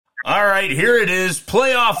right, here it is,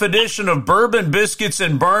 playoff edition of Bourbon, Biscuits,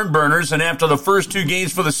 and Barn Burners, and after the first two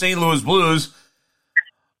games for the St. Louis Blues,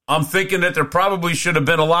 I'm thinking that there probably should have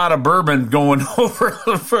been a lot of bourbon going over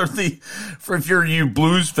for if you're you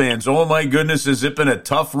Blues fans. Oh, my goodness, has it been a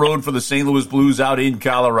tough road for the St. Louis Blues out in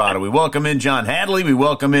Colorado. We welcome in John Hadley. We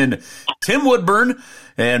welcome in Tim Woodburn.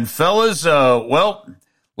 And, fellas,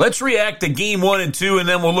 let's react to Game 1 and 2, and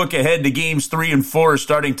then we'll look ahead to Games 3 and 4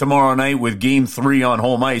 starting tomorrow night with Game 3 on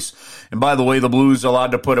home ice. And by the way, the Blues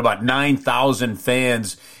allowed to put about 9,000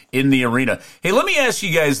 fans in the arena. Hey, let me ask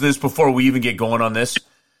you guys this before we even get going on this.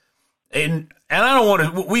 And I don't want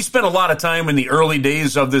to – we spent a lot of time in the early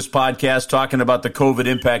days of this podcast talking about the COVID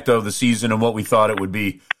impact of the season and what we thought it would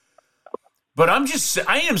be. But I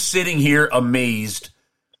am sitting here amazed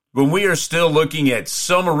when we are still looking at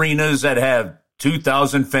some arenas that have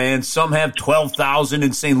 2,000 fans, some have 12,000.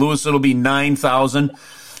 In St. Louis, it'll be 9,000.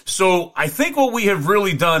 So I think what we have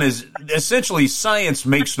really done is essentially science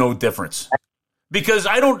makes no difference. Because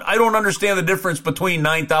I don't understand the difference between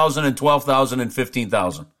 9,000 and 12,000 and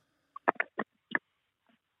 15,000.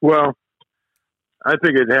 Well, I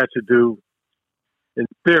think it has to do, in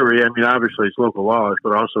theory, I mean, obviously it's local laws,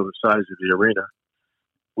 but also the size of the arena,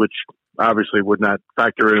 which obviously would not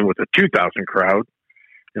factor in with a 2,000 crowd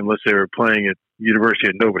unless they were playing at University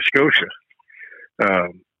of Nova Scotia.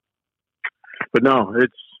 But no,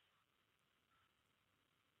 it's...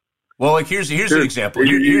 Well, like here's an example.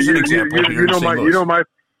 Here's an example. You know my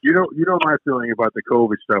feeling about the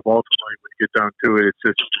COVID stuff. Ultimately, when you get down to it, it's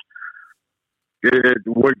just...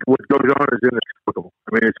 What goes on is inexplicable.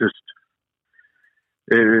 I mean, it's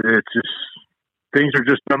just things are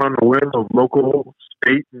just done on the whim of local,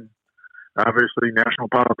 state, and obviously national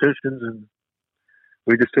politicians, and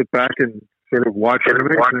we just sit back and sort of watch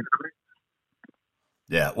everything.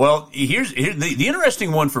 Yeah, well, here's the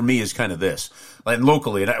interesting one for me is kind of this, like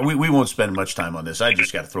locally, and we won't spend much time on this. I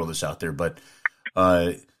just got to throw this out there, but.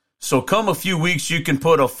 So come a few weeks, you can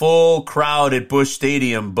put a full crowd at Busch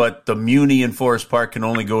Stadium, but the Muni in Forest Park can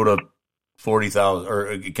only go to 40,000,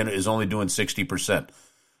 or is only doing 60%.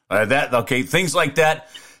 Things like that.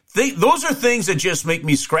 Those are things that just make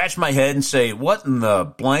me scratch my head and say, what in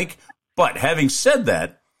the blank? But having said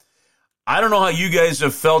that, I don't know how you guys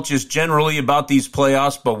have felt just generally about these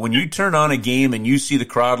playoffs, but when you turn on a game and you see the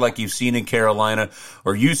crowd like you've seen in Carolina,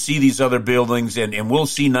 or you see these other buildings, and we'll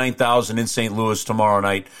see 9,000 in St. Louis tomorrow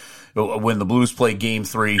night when the Blues play Game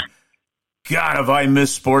 3. God, have I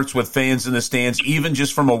missed sports with fans in the stands, even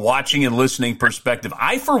just from a watching and listening perspective.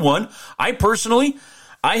 I personally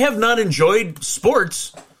have not enjoyed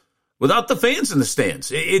sports without the fans in the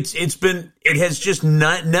stands. It has just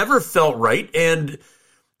never felt right, and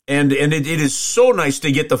it is so nice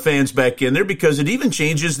to get the fans back in there because it even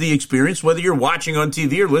changes the experience whether you're watching on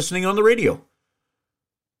TV or listening on the radio.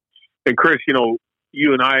 And Chris,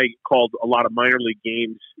 you and I called a lot of minor league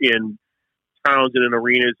games in towns and in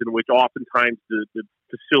arenas in which oftentimes the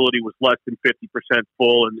facility was less than 50%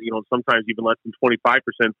 full, and sometimes even less than 25%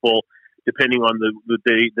 full, depending on the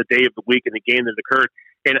day of the week and the game that occurred.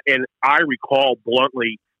 And I recall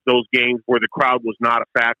bluntly those games where the crowd was not a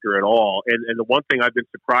factor at all. And the one thing I've been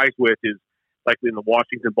surprised with is, like in the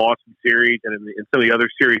Washington-Boston series and in some of the other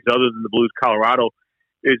series other than the Blues-Colorado,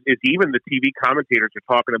 is even the TV commentators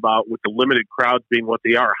are talking about, with the limited crowds being what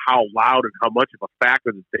they are, how loud and how much of a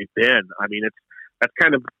factor that they've been. I mean, that's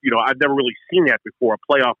kind of, I've never really seen that before, a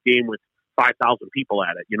playoff game with 5,000 people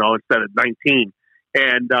at it, instead of 19.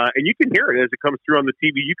 And you can hear it as it comes through on the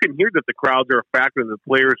TV. You can hear that the crowds are a factor and the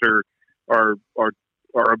players are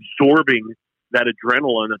absorbing that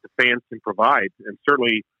adrenaline that the fans can provide. And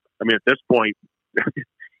certainly, I mean, at this point,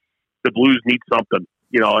 the Blues need something.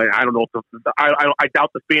 I don't know if I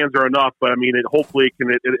doubt the fans are enough, but I mean, hopefully it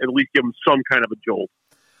can at least give them some kind of a jolt.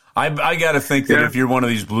 I got to think that if you're one of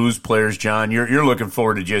these Blues players, John, you're looking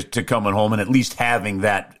forward to coming home and at least having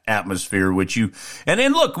that atmosphere, which you and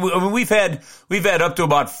look, I mean, we've had up to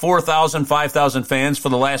about 4,000, 5,000 fans for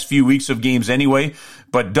the last few weeks of games anyway,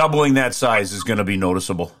 but doubling that size is going to be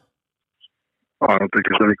noticeable. Oh, I don't think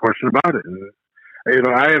there's any question about it.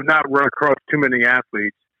 I have not run across too many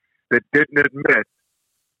athletes that didn't admit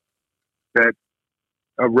that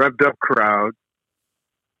a revved up crowd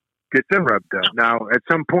gets them revved up. Now, at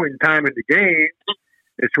some point in time in the game,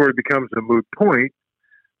 it sort of becomes a moot point,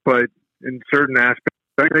 but in certain aspects,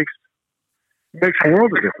 it makes a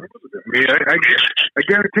world of difference. I mean, I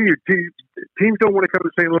guarantee you, teams don't want to come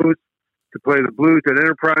to St. Louis to play the Blues at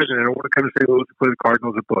Enterprise, and they don't want to come to St. Louis to play the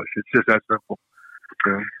Cardinals at Busch. It's just that simple.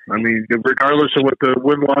 I mean, regardless of what the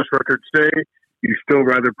win-loss records say, you still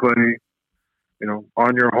rather play,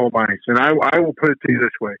 on your home ice. And I will put it to you this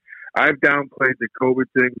way. I've downplayed the COVID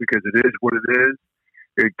thing because it is what it is.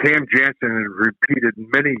 Cam Jansen has repeated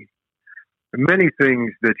many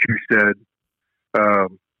things that you said,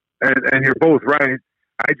 and you're both right.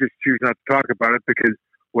 I just choose not to talk about it because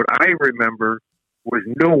what I remember was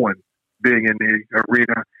no one being in the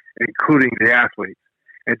arena, including the athletes,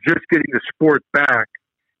 and just getting the sport back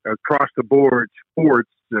across the board,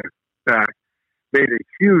 sports back, made a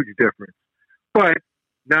huge difference. But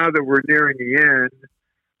now that we're nearing the end,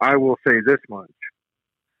 I will say this much.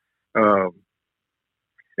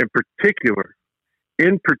 In particular,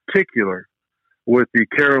 with the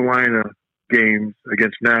Carolina games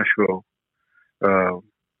against Nashville,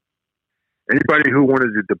 anybody who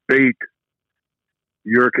wanted to debate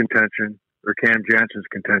your contention or Cam Jansen's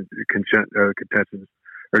contentions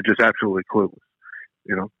are just absolutely clueless.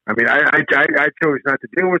 You know, I mean, I chose not to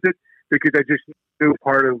deal with it because I just knew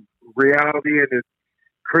part of reality and that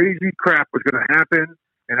crazy crap was going to happen.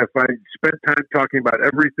 And if I spent time talking about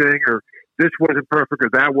everything or this wasn't perfect or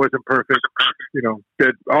that wasn't perfect, you know,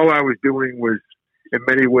 that all I was doing was in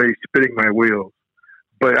many ways spinning my wheels.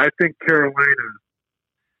 But I think Carolina,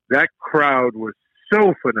 that crowd was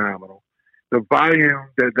so phenomenal. The volume,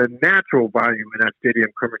 the natural volume in that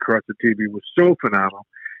stadium coming across the TV was so phenomenal.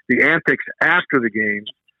 The antics after the game,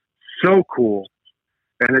 so cool.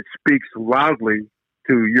 And it speaks loudly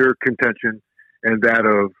to your contention and that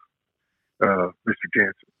of Mr.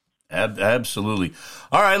 Jansen. Absolutely.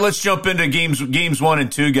 All right, let's jump into games 1 and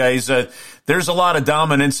 2, guys. There's a lot of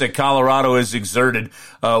dominance that Colorado has exerted.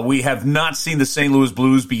 We have not seen the St. Louis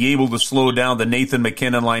Blues be able to slow down the Nathan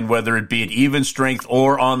MacKinnon line, whether it be at even strength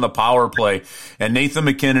or on the power play. And Nathan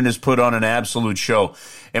MacKinnon has put on an absolute show.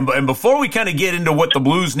 And before we kind of get into what the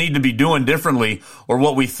Blues need to be doing differently or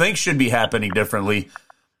what we think should be happening differently,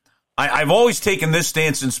 I've always taken this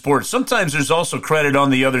stance in sports. Sometimes there's also credit on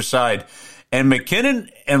the other side. And MacKinnon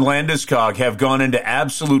and Landeskog have gone into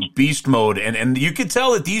absolute beast mode. And you can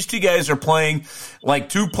tell that these two guys are playing like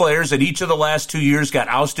two players that each of the last 2 years got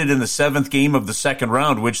ousted in the 7th game of the second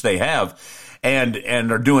round, which they have, and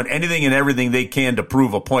are doing anything and everything they can to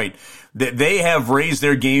prove a point. They have raised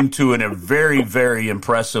their game to a very, very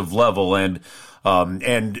impressive level. And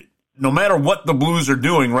no matter what the Blues are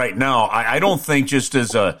doing right now, I don't think just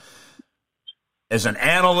as an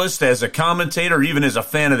analyst, as a commentator, even as a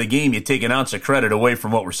fan of the game, you take an ounce of credit away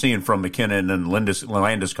from what we're seeing from MacKinnon and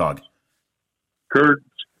Landeskog. Kurt,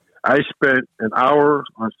 I spent an hour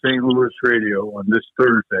on St. Louis radio on this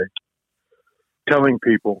Thursday telling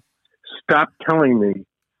people, stop telling me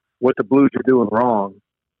what the Blues are doing wrong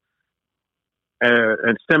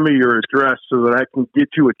and send me your address so that I can get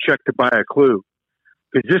you a check to buy a clue.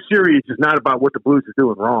 Because this series is not about what the Blues are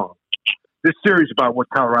doing wrong. This series is about what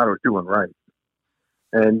Colorado is doing right.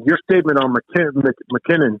 And your statement on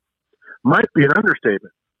MacKinnon might be an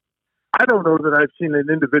understatement. I don't know that I've seen an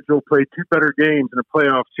individual play 2 better games in a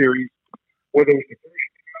playoff series, whether it's the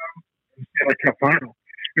first round or the Cup final.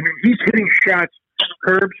 I mean, he's hitting shots,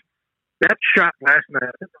 Kerbs. That shot last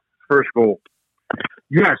night, first goal.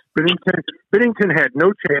 Yes, Binnington had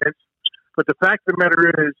no chance, but the fact of the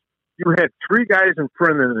matter is you had 3 guys in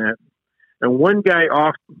front of the net and 1 guy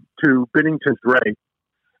off to Binnington's right.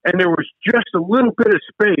 And there was just a little bit of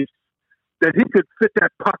space that he could fit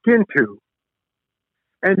that puck into.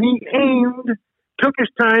 And he aimed, took his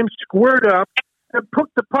time, squared up, and put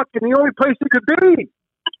the puck in the only place it could be.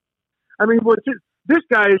 I mean, this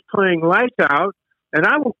guy is playing lights out, and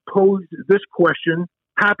I will pose this question,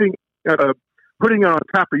 putting it on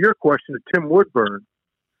top of your question to Tim Woodburn.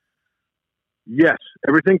 Yes,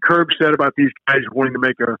 everything Kerb said about these guys wanting to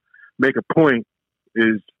make a point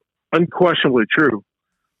is unquestionably true.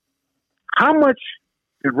 How much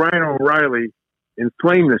did Ryan O'Reilly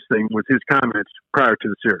inflame this thing with his comments prior to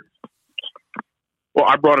the series? Well,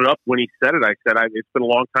 I brought it up when he said it. I said it's been a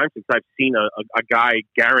long time since I've seen a guy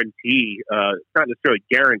guarantee, not necessarily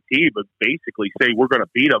guarantee, but basically say we're going to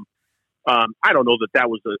beat them. I don't know that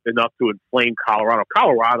was enough to inflame Colorado.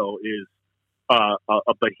 Colorado is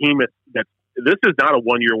a behemoth. This is not a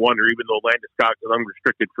one-year wonder, even though Landeskog is an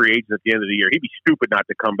unrestricted free agent at the end of the year. He'd be stupid not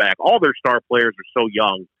to come back. All their star players are so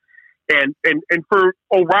young. And for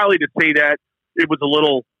O'Reilly to say that, it was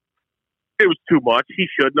too much. He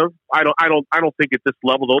shouldn't have. I don't think at this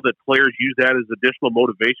level though that players use that as additional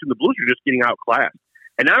motivation. The Blues are just getting outclassed,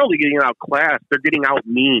 and not only getting outclassed, they're getting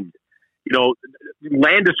out-memed. You know,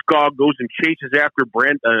 Landeskog goes and chases after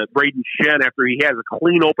Braden Shen after he has a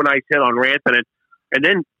clean open ice hit on Rantanen, and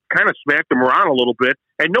then kind of smacked him around a little bit.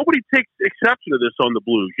 And nobody takes exception to this on the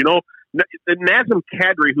Blues. You know, Nazem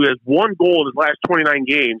Kadri, who has 1 goal in his last 29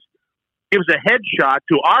 games, gives a headshot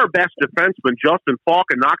to our best defenseman, Justin Falk,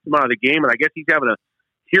 and knocks him out of the game. And I guess he's having a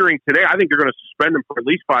hearing today, I think they're going to suspend him for at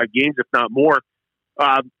least 5 games, if not more.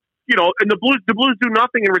 And the Blues do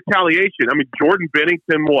nothing in retaliation. I mean, Jordan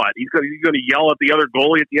Binnington, what? He's going to yell at the other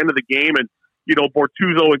goalie at the end of the game, and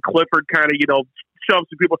Bortuzzo and Clifford kind of shove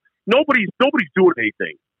some people. Nobody's doing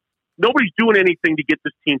anything. Nobody's doing anything to get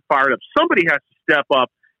this team fired up. Somebody has to step up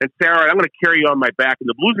and say, all right, I'm going to carry you on my back. And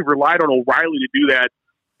the Blues have relied on O'Reilly to do that.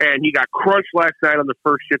 And he got crunched last night on the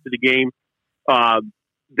first shift of the game.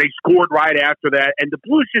 They scored right after that. And the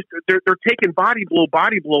Blues they're taking body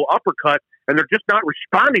blow, uppercut, and they're just not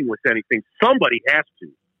responding with anything. Somebody has to.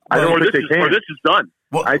 I don't think they can. Or this is done.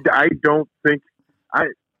 Well, I don't think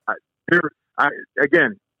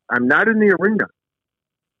again, I'm not in the arena.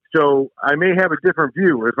 So I may have a different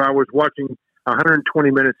view if I was watching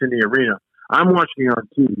 120 minutes in the arena. I'm watching it on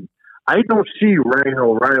TV. I don't see Ryan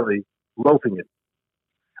O'Reilly loafing it.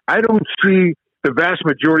 I don't see the vast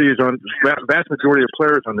majority of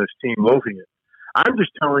players on this team loafing it. I'm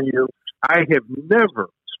just telling you, I have never,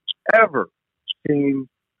 ever seen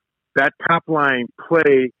that top line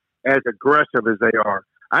play as aggressive as they are.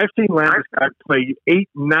 I've seen Landeskog play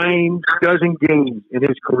 8-9 dozen games in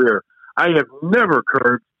his career. I have never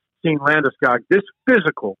seen Landeskog this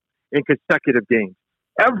physical in consecutive games.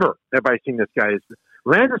 Ever have I seen this guy?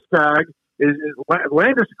 Landeskog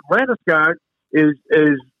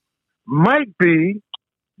might be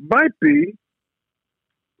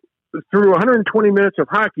through 120 minutes of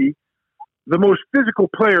hockey the most physical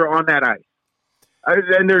player on that ice.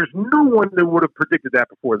 And there's no one that would have predicted that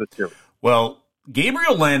before this series. Well,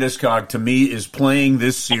 Gabriel Landeskog, to me, is playing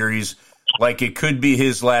this series like it could be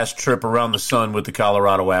his last trip around the sun with the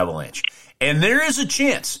Colorado Avalanche. And there is a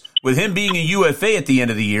chance, with him being a UFA at the end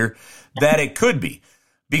of the year, that it could be.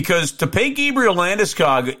 Because to pay Gabriel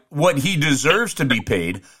Landeskog what he deserves to be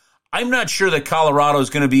paid, I'm not sure that Colorado is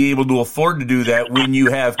going to be able to afford to do that when you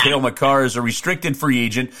have Cale Makar as a restricted free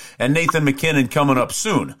agent and Nathan MacKinnon coming up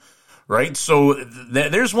soon. Right? So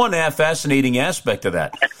there's one fascinating aspect of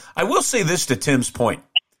that. I will say this to Tim's point.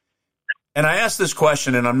 And I asked this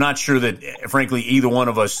question, and I'm not sure that, frankly, either one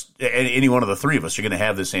of us, any one of the three of us, are going to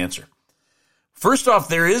have this answer. First off,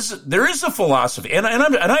 there is a philosophy, and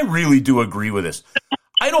I really do agree with this.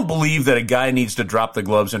 I don't believe that a guy needs to drop the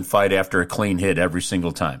gloves and fight after a clean hit every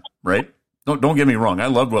single time, right? Don't get me wrong. I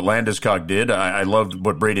loved what Landeskog did. I loved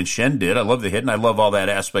what Braden Shen did. I love the hit, and I love all that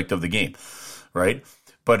aspect of the game, right?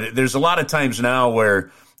 But there's a lot of times now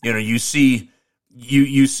where you see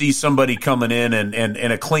somebody coming in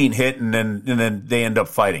and a clean hit, and then they end up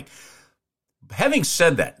fighting. Having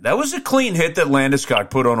said that, that was a clean hit that Landeskog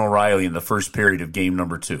put on O'Reilly in the first period of game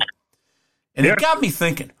number 2. And It got me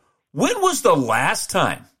thinking, when was the last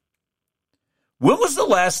time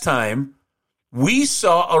we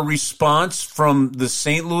saw a response from the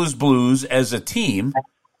St. Louis Blues as a team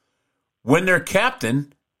when their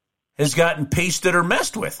captain has gotten pasted or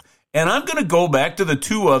messed with? And I'm going to go back to the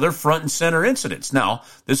 2 other front and center incidents. Now,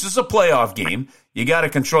 this is a playoff game. You got to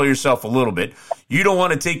control yourself a little bit. You don't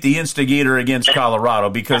want to take the instigator against Colorado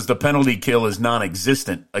because the penalty kill is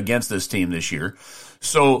non-existent against this team this year.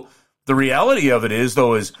 So the reality of it is,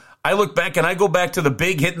 though, is I look back and I go back to the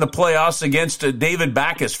big hit in the playoffs against David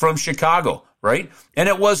Backes from Chicago, right? And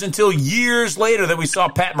it was until years later that we saw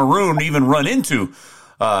Pat Maroon even run into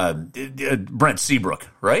Brent Seabrook,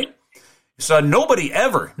 right? So nobody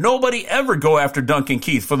ever go after Duncan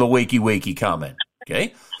Keith for the wakey comment,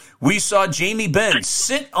 okay? We saw Jamie Benn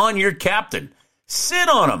sit on your captain, sit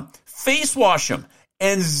on him, face wash him,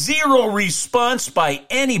 and zero response by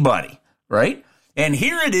anybody, right? And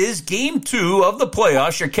here it is, game 2 of the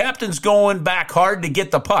playoffs. Your captain's going back hard to get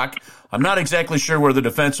the puck. I'm not exactly sure where the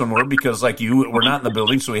defensemen were because, like you, we're not in the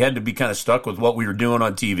building, so we had to be kind of stuck with what we were doing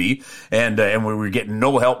on TV, and we were getting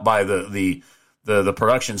no help by the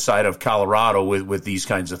production side of Colorado with these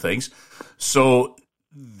kinds of things. So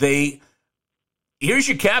here's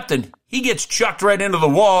your captain. He gets chucked right into the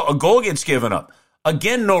wall. A goal gets given up.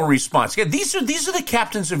 Again, no response. Again, these are the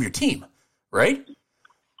captains of your team, right?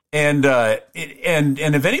 And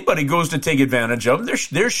if anybody goes to take advantage of them,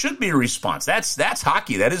 there should be a response. That's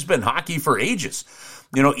hockey. That has been hockey for ages.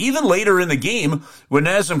 Even later in the game, when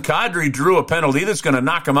Nazem Kadri drew a penalty that's going to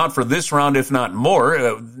knock him out for this round, if not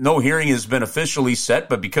more, no hearing has been officially set,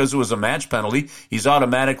 but because it was a match penalty, he's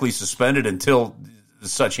automatically suspended until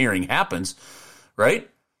such hearing happens, right?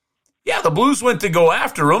 Yeah, the Blues went to go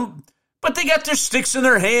after him, but they got their sticks in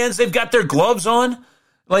their hands. They've got their gloves on.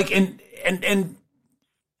 And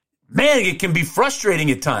man, it can be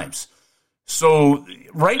frustrating at times. So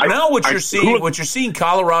right now, what you're seeing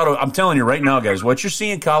Colorado, I'm telling you right now, guys, what you're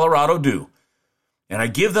seeing Colorado do, and I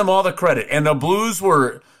give them all the credit. And the Blues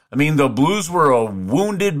were, I mean, the Blues were a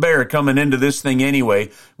wounded bear coming into this thing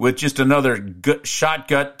anyway, with just another shot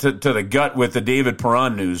to the gut with the David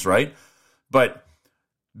Perron news, right? But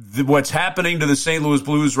what's happening to the St. Louis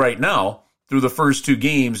Blues right now through the first two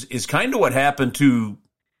games is kind of what happened to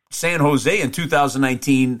San Jose in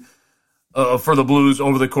 2019 for the Blues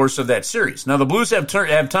over the course of that series. Now, the Blues have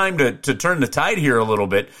time to turn the tide here a little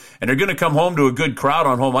bit, and they're going to come home to a good crowd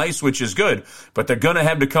on home ice, which is good, but they're going to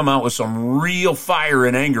have to come out with some real fire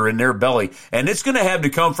and anger in their belly, and it's going to have to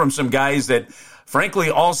come from some guys that, frankly,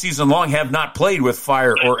 all season long have not played with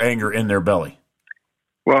fire or anger in their belly.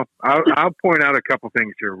 Well, I'll point out a couple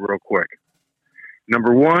things here real quick.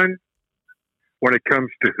 Number one, when it comes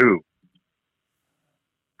to who,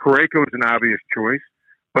 Parayko is an obvious choice.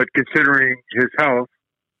 But considering his health,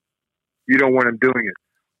 you don't want him doing it.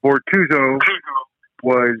 Bortuzzo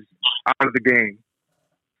was out of the game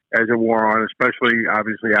as it wore on, especially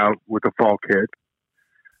obviously out with the fall kid.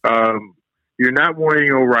 You're not wanting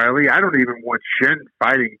O'Reilly. I don't even want Shen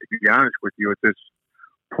fighting, to be honest with you, at this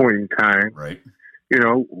point in time. Right. You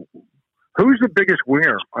know, who's the biggest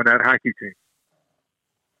winger on that hockey team?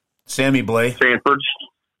 Sammy Blais. Sanford.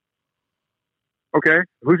 Okay.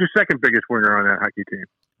 Who's the second biggest winger on that hockey team?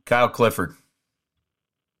 Kyle Clifford.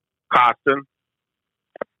 Costin.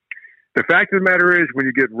 The fact of the matter is, when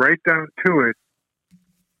you get right down to it,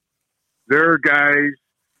 there are guys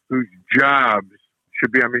whose jobs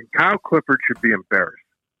should be, Kyle Clifford should be embarrassed.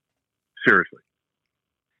 Seriously.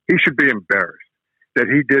 He should be embarrassed that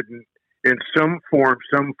he didn't, in some form,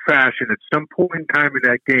 some fashion, at some point in time in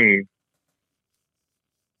that game,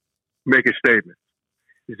 make a statement.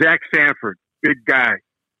 Zach Sanford, big guy.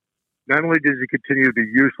 Not only does he continue to be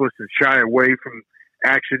useless and shy away from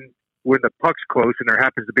action when the puck's close and there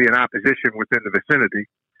happens to be an opposition within the vicinity,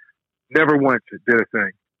 never once did a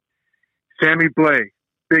thing. Sammy Blais,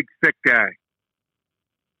 big, thick guy.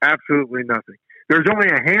 Absolutely nothing. There's only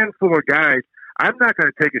a handful of guys. I'm not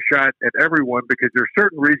going to take a shot at everyone because there are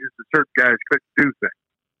certain reasons that certain guys couldn't do things.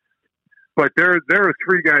 But there are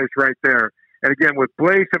three guys right there. And again, with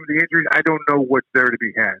Blais, some of the injuries, I don't know what's there to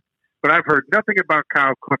be had. But I've heard nothing about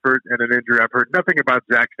Kyle Clifford and an injury. I've heard nothing about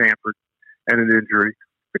Zach Sanford and an injury.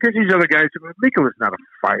 Because these other guys, Mikola's not a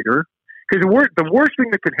fighter. Because the worst thing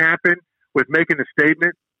that could happen with making a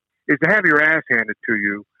statement is to have your ass handed to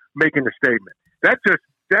you making a statement. That just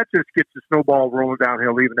gets the snowball rolling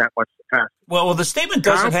downhill even that much faster. Well, the statement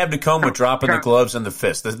doesn't have to come with dropping the gloves and the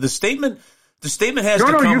fist. The statement has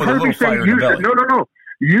to come with a little fire in the belly. No.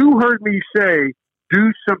 You heard me say,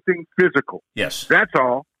 do something physical. Yes. That's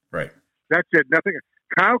all. Right. That's it. Nothing.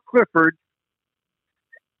 Kyle Clifford,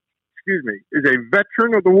 is a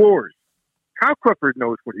veteran of the wars. Kyle Clifford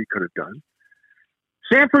knows what he could have done.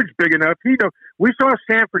 Sanford's big enough. He knows. We saw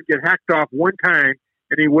Sanford get hacked off one time,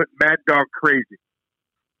 and he went mad dog crazy.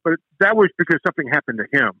 But that was because something happened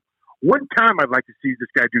to him. One time, I'd like to see this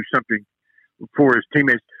guy do something for his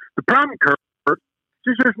teammates. The problem, Kerber,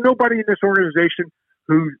 is there's nobody in this organization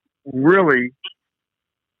who really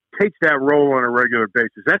takes that role on a regular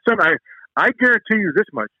basis. That's something I guarantee you this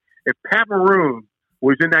much. If Pat Maroon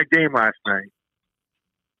was in that game last night,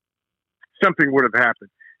 something would have happened.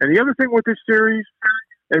 And the other thing with this series,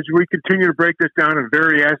 as we continue to break this down in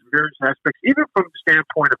various aspects, even from the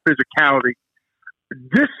standpoint of physicality,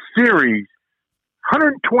 this series,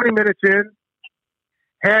 120 minutes in,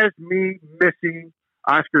 has me missing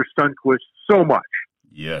Oscar Sundqvist so much.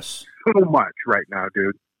 Yes. So much right now,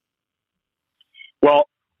 dude. Well,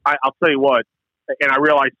 I'll tell you what, and I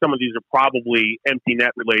realize some of these are probably empty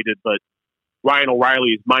net related, but Ryan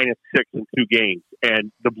O'Reilly is -6 in 2 games,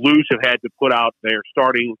 and the Blues have had to put out their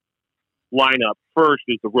starting lineup first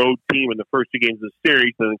as the road team in the first 2 games of the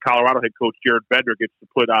series, and then Colorado head coach Jared Bednar gets to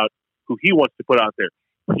put out who he wants to put out there.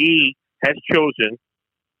 He has chosen,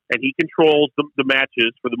 and he controls the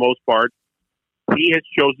matches for the most part, he has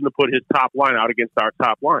chosen to put his top line out against our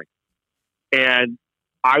top line. And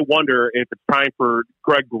I wonder if it's time for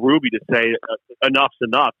Greg Berube to say enough's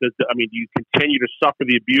enough. Do you continue to suffer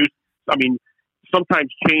the abuse?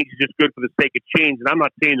 Sometimes change is just good for the sake of change. And I'm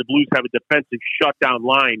not saying the Blues have a defensive shutdown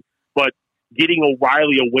line, but getting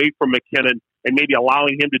O'Reilly away from MacKinnon and maybe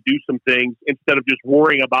allowing him to do some things instead of just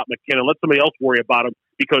worrying about MacKinnon. Let somebody else worry about him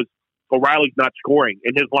because O'Reilly's not scoring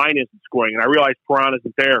and his line isn't scoring. And I realize Perron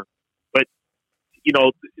isn't there. But,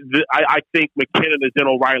 I think MacKinnon is in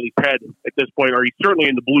O'Reilly's head at this point, or he's certainly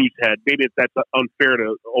in the Blues' head. Maybe that's unfair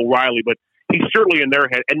to O'Reilly, but he's certainly in their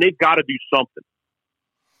head. And they've got to do something.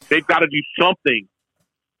 They've got to do something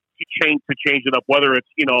to change it up, whether it's,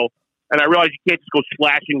 and I realize you can't just go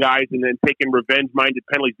slashing guys and then taking revenge-minded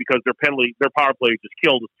penalties because their power play just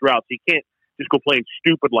killed us throughout. So you can't just go playing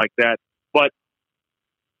stupid like that. But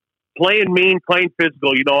playing mean, playing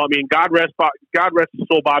physical. I mean, God rest his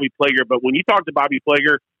soul, Bobby Plager. But when you talk to Bobby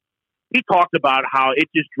Plager, he talked about how it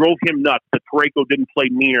just drove him nuts that Parayko didn't play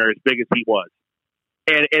meaner as big as he was.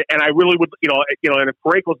 And I really would, and if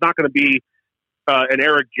Parayko's not going to be an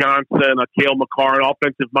Eric Johnson, a Cale Makar, an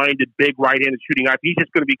offensive-minded, big right-handed shooting guy, if he's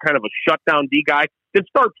just going to be kind of a shutdown D guy, then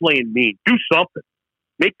start playing mean. Do something.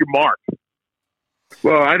 Make your mark.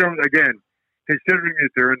 Well, again, considering that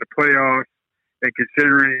they're in the playoffs and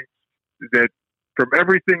considering that from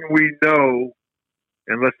everything we know,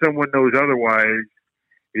 unless someone knows otherwise,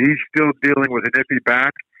 he's still dealing with an iffy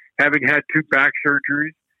back, having had 2 back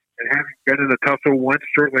surgeries and having been in a tussle once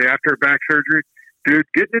shortly after a back surgery. Dude,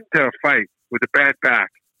 getting into a fight with a bad back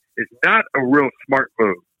is not a real smart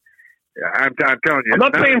move. I'm telling you. I'm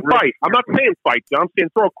not saying fight. I'm saying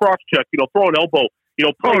throw a cross check, throw an elbow,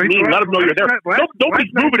 play mean, let them know you're there.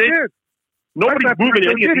 Nobody's moving it. Nobody's moving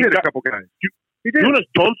it. He did hit a couple guys. Jonas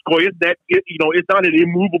Donskoy is not an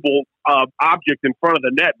immovable object in front of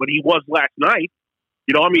the net, but he was last night.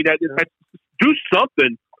 Do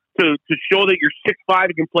something to show that you're 6'5"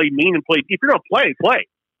 and can play mean and play. If you're going to play.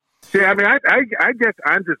 See, I mean, I guess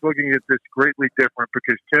I'm just looking at this greatly different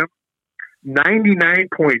because, Tim,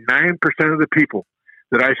 99.9% of the people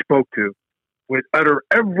that I spoke to would utter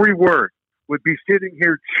every word, would be sitting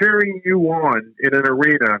here cheering you on in an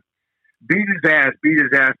arena, beat his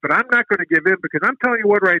ass, but I'm not going to give in because I'm telling you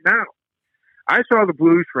what right now. I saw the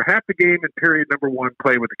Blues for half the game in period number 1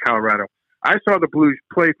 play with the Colorado. I saw the Blues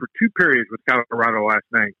play for 2 periods with Colorado last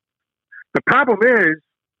night. The problem is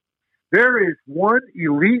there is one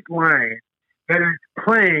elite line that is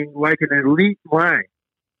playing like an elite line.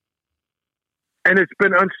 And it's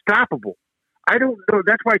been unstoppable. I don't know.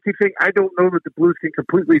 That's why I keep saying I don't know that the Blues can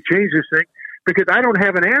completely change this thing because I don't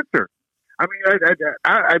have an answer. I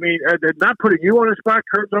mean, not putting you on the spot,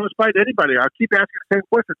 Kurt's on the spot, anybody. I'll keep asking the same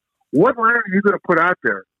question. What line are you going to put out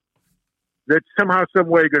there that's somehow, some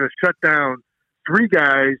way going to shut down 3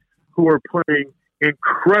 guys who are playing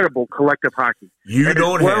incredible collective hockey?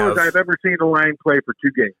 As I've ever seen a line play for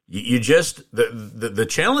 2 games. You just the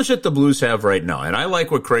challenge that the Blues have right now, and I like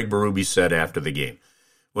what Craig Berube said after the game.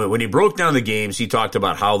 When he broke down the games, he talked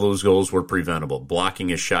about how those goals were preventable,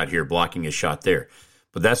 blocking a shot here, blocking a shot there.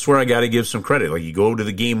 But that's where I got to give some credit. Like you go to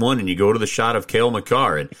the game 1 and you go to the shot of Cale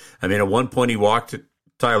Makar, and I mean at one point he walked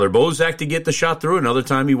Tyler Bozak to get the shot through. Another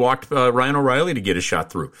time he walked Ryan O'Reilly to get a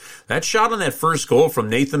shot through. That shot on that first goal from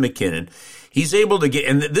Nathan MacKinnon, he's able to get,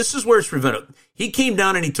 and this is where it's prevented. He came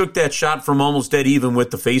down and he took that shot from almost dead even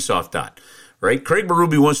with the faceoff dot, right? Craig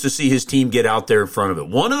Berube wants to see his team get out there in front of it.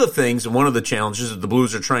 One of the things and one of the challenges that the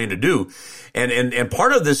Blues are trying to do, and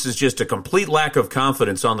part of this is just a complete lack of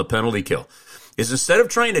confidence on the penalty kill, is instead of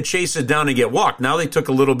trying to chase it down and get walked, now they took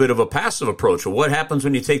a little bit of a passive approach. Well, what happens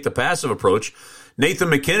when you take the passive approach? Nathan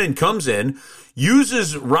MacKinnon comes in,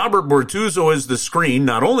 uses Robert Bortuzzo as the screen.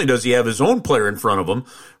 Not only does he have his own player in front of him,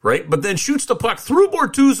 right, but then shoots the puck through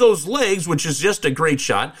Bortuzzo's legs, which is just a great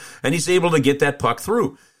shot, and he's able to get that puck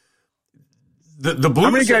through. The Blues. How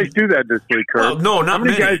many guys do that this league, Kurt? No, not How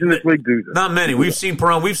many guys in this league do that? Not many. We've seen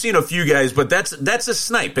a few guys, but that's a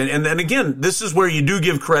snipe. And again, this is where you do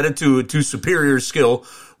give credit to superior skill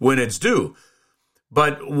when it's due.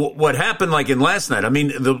 But what happened, like in last night, I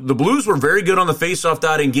mean, the Blues were very good on the faceoff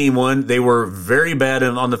dot in game 1. They were very bad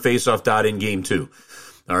on the faceoff dot in game 2.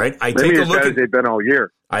 All right, take a look at they've been all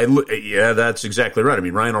year. Yeah, that's exactly right. I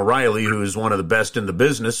mean, Ryan O'Reilly, who is one of the best in the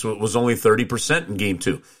business, was only 30% in game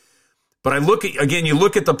 2. But you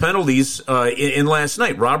look at the penalties in last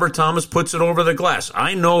night. Robert Thomas puts it over the glass.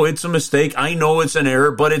 I know it's a mistake. I know it's an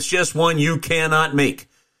error, but it's just one you cannot make.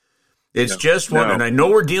 It's just one, and I know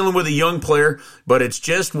we're dealing with a young player, but it's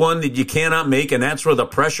just one that you cannot make, and that's where the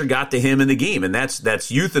pressure got to him in the game, and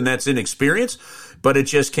that's youth and that's inexperience, but it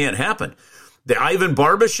just can't happen. The Ivan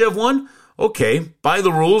Barbashev one, okay, by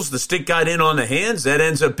the rules, the stick got in on the hands, that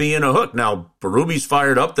ends up being a hook. Now, Berube's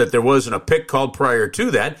fired up that there wasn't a pick called prior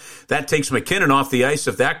to that. That takes MacKinnon off the ice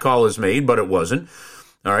if that call is made, but it wasn't.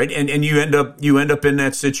 All right, and you end up in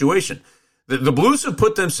that situation. The Blues have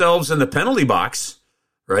put themselves in the penalty box,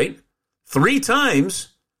 right? 3 times,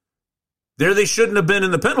 there they shouldn't have been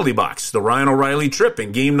in the penalty box. The Ryan O'Reilly trip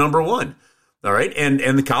in game number 1. All right, and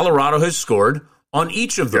the Colorado has scored on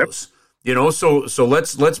each of those. Yep. So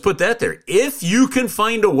let's put that there. If you can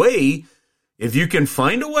find a way,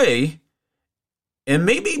 and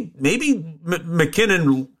maybe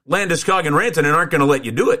MacKinnon, Landeskog, and Rantanen aren't going to let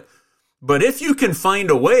you do it. But if you can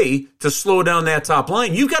find a way to slow down that top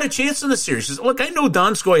line, you've got a chance in the series. Look, I know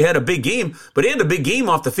Donskoy had a big game, but he had a big game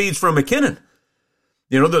off the feeds from MacKinnon.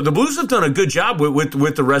 The Blues have done a good job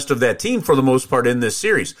with the rest of that team for the most part in this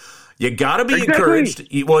series. You got to be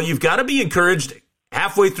encouraged. Well, you've got to be encouraged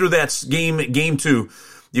halfway through that game 2.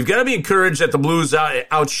 You've got to be encouraged that the Blues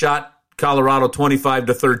outshot Colorado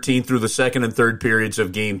 25-13 through the second and third periods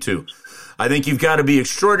of game 2. I think you've got to be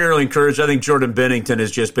extraordinarily encouraged. I think Jordan Binnington has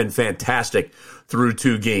just been fantastic through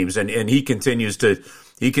 2 games, and he continues to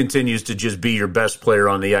just be your best player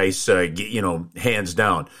on the ice, hands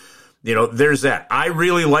down. There's that. I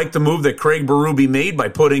really like the move that Craig Berube made by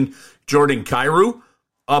putting Jordan Kyrou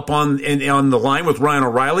up on the line with Ryan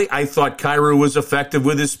O'Reilly. I thought Kyrou was effective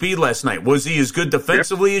with his speed last night. Was he as good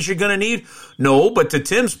defensively as you're going to need? No, but to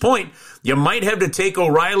Tim's point, you might have to take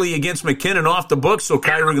O'Reilly against MacKinnon off the book so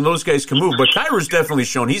Kyrou and those guys can move. But Kyrou's definitely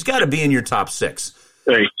shown he's got to be in your top 6.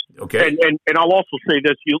 Hey. Okay. And I'll also say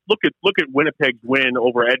this: you look at Winnipeg's win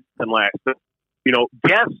over Edmonton last.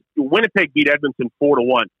 Guess Winnipeg beat Edmonton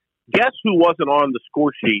 4-1. Guess who wasn't on the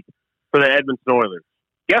score sheet for the Edmonton Oilers?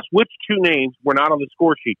 Guess which 2 names were not on the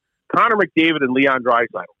score sheet? Connor McDavid and Leon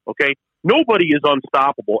Draisaitl. Okay, nobody is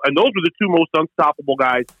unstoppable, and those were the 2 most unstoppable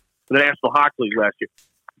guys in the National Hockey League last year.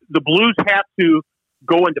 The Blues have to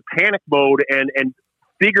go into panic mode and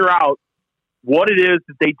figure out what it is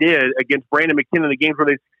that they did against Brandon MacKinnon in the games where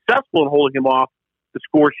they were successful in holding him off the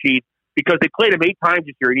score sheet, because they played him 8 times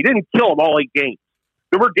this year, and he didn't kill him all 8 games.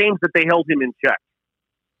 There were games that they held him in check.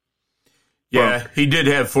 Yeah, he did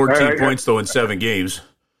have 14 points, though, in 7 games.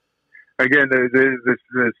 Again,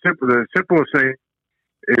 the simplest thing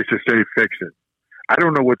is to say fix it. I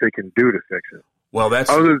don't know what they can do to fix it. Well, that's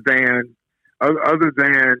other than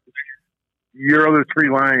your other 3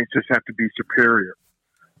 lines just have to be superior.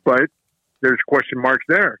 But there's question marks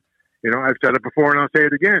there. I've said it before and I'll say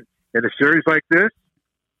it again. In a series like this,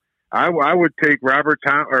 I would take Robert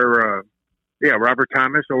Thomas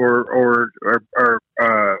or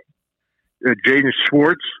Jaden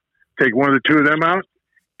Schwartz. Take one of the 2 of them out.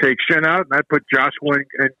 Take Shen out, and I'd put Joshua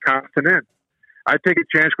and Costin in. I'd take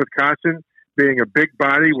a chance with Costin being a big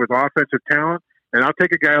body with offensive talent, and I'll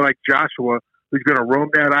take a guy like Joshua who's going to roam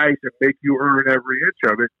that ice and make you earn every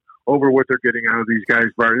inch of it over what they're getting out of these guys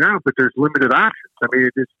right now. But there's limited options. I mean,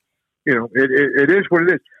 it is what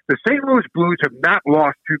it is. The St. Louis Blues have not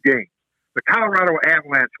lost 2 games. The Colorado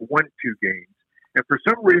Avalanche won 2 games. And for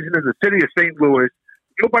some reason in the city of St. Louis,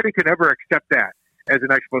 nobody can ever accept that as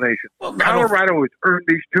an explanation. Well, Colorado has earned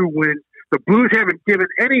these 2 wins. The Blues haven't given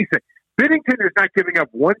anything. Binnington is not giving up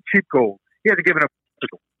 1 cheap goal. He hasn't given up a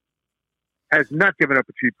goal. Has not given up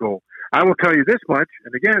a cheap goal. I will tell you this much,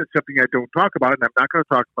 and again, it's something I don't talk about, and I'm not going to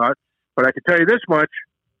talk about, but I can tell you this much.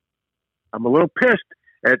 I'm a little pissed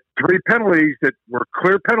at 3 penalties that were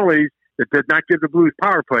clear penalties that did not give the Blues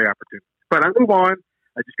power play opportunity. But I move on.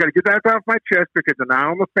 I just got to get that off my chest because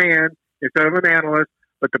now I'm a fan instead of an analyst.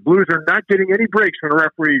 But the Blues are not getting any breaks from the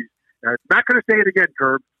referees. Now, I'm not going to say it again,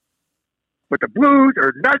 Kerb, but the Blues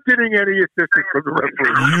are not getting any assistance from the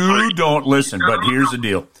referees. You don't listen, but here's the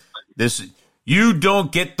deal. You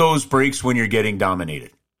don't get those breaks when you're getting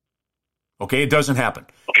dominated. Okay, it doesn't happen.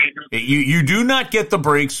 You do not get the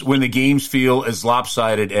breaks when the games feel as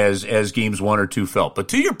lopsided as games 1 or 2 felt. But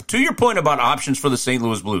to your point about options for the St.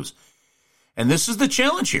 Louis Blues, and this is the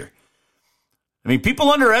challenge here. I mean, people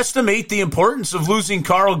underestimate the importance of losing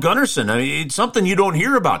Carl Gunnarsson. I mean, it's something you don't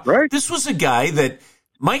hear about. Right. This was a guy that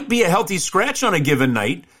might be a healthy scratch on a given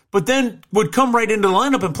night, but then would come right into the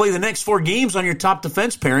lineup and play the next 4 games on your top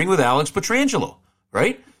defense pairing with Alex Pietrangelo,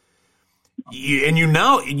 right? And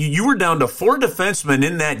you were down to 4 defensemen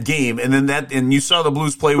in that game, and you saw the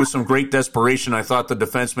Blues play with some great desperation. I thought the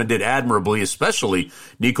defensemen did admirably, especially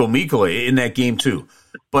Nico Mikkola in that game too.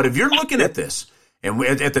 But if you're looking at this, and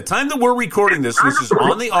at the time that we're recording this is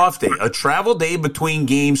on the off day, a travel day between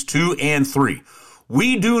games 2 and 3.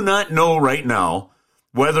 We do not know right now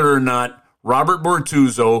whether or not Robert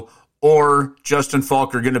Bortuzzo or Justin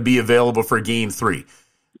Falk are going to be available for game 3.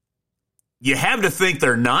 You have to think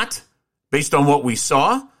they're not, based on what we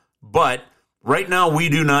saw, but right now we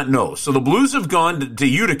do not know. So the Blues have gone to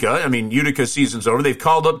Utica. I mean, Utica's season's over. They've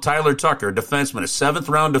called up Tyler Tucker, a defenseman, a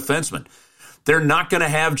 7th-round defenseman. They're not going to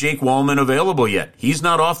have Jake Wallman available yet. He's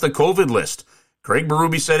not off the COVID list. Craig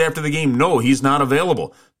Berube said after the game, no, he's not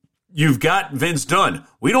available. You've got Vince Dunn.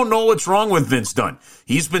 We don't know what's wrong with Vince Dunn.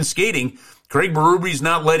 He's been skating. Craig Berube's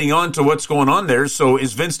not letting on to what's going on there. So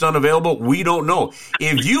is Vince Dunn available? We don't know.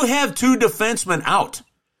 If you have 2 defensemen out,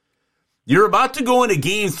 you're about to go into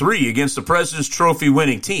game 3 against the President's Trophy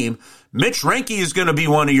winning team. Mitch Reinke is going to be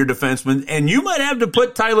one of your defensemen, and you might have to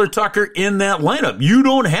put Tyler Tucker in that lineup. You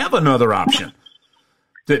don't have another option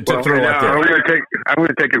to throw out there. I'm going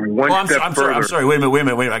to take it one step further. I'm sorry. Wait a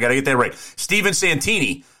minute. I got to get that right. Steven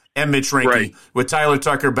Santini and Mitch Reinke, right, with Tyler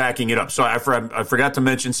Tucker backing it up. So I forgot to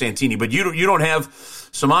mention Santini, but you don't have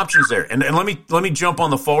some options there. And let me jump on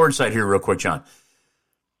the forward side here real quick, John.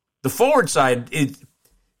 The forward side,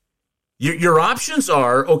 your options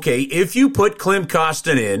are, okay, if you put Klim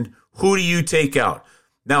Kostin in, who do you take out?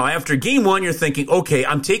 Now, after game one, you're thinking, okay,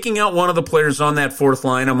 I'm taking out one of the players on that fourth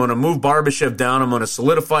line. I'm going to move Barbashev down. I'm going to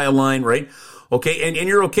solidify a line, right? Okay, and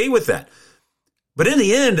you're okay with that. But in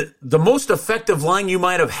the end, the most effective line you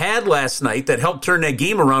might have had last night that helped turn that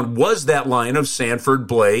game around was that line of Sanford,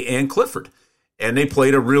 Blais, and Clifford. And they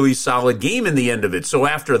played a really solid game in the end of it. So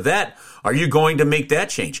after that, are you going to make that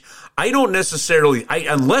change? I don't necessarily,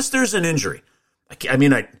 unless there's an injury.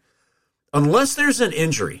 Unless there's an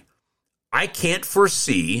injury, I can't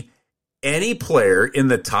foresee any player in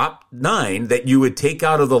the top 9 that you would take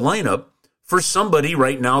out of the lineup for somebody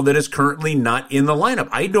right now that is currently not in the lineup.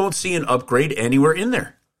 I don't see an upgrade anywhere in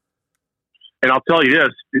there. And I'll tell you this,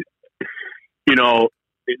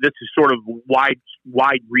 this is sort of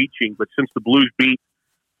wide-reaching, but since the Blues beat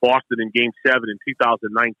Boston in Game 7 in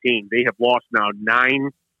 2019, they have lost now 9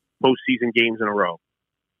 postseason games in a row.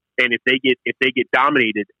 And if they get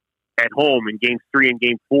dominated at home in Game 3 and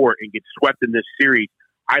Game 4 and get swept in this series,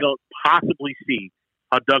 I don't possibly see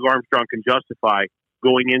how Doug Armstrong can justify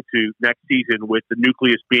going into next season with the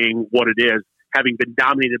nucleus being what it is, having been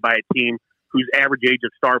dominated by a team whose average age of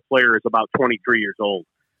star player is about 23 years old.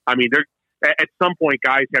 I mean, at some point,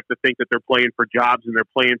 guys have to think that they're playing for jobs and they're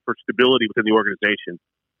playing for stability within the organization.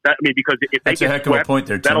 Because if they get swept, point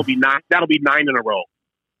there, Tim. that'll be 9 in a row.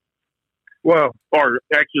 Well, or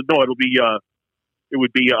actually, no, it would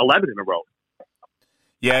be 11 in a row.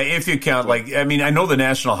 Yeah, if you count, I know the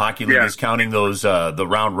National Hockey League is counting those the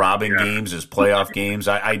round robin games as playoff games.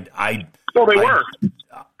 Well, they were.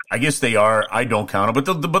 I guess they are. I don't count them,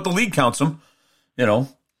 but the league counts them. You know.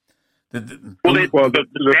 The Blues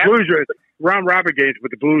are round robin games,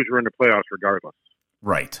 but the Blues were in the playoffs regardless.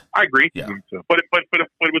 Right. I agree. Yeah. But it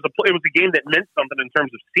was a game that meant something in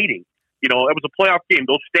terms of seeding. You know, it was a playoff game.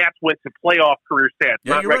 Those stats went to playoff career stats,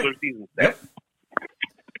 not regular season stats.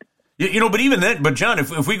 Yep. You know, but even then, John,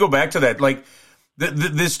 if we go back to that, like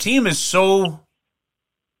this team is so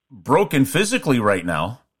broken physically right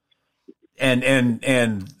now, and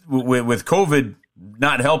with COVID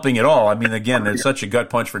not helping at all. I mean, again, it's such a gut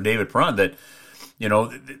punch for David Perron that, you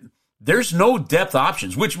know, there's no depth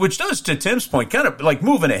options, which does, to Tim's point, kind of like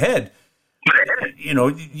moving ahead. You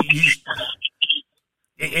know,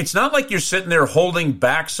 it's not like you're sitting there holding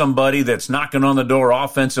back somebody that's knocking on the door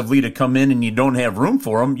offensively to come in and you don't have room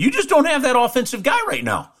for them. You just don't have that offensive guy right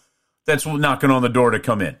now that's knocking on the door to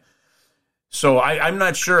come in. So I'm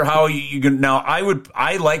not sure how you can. Now,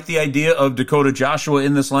 I like the idea of Dakota Joshua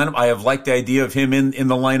in this lineup. I have liked the idea of him in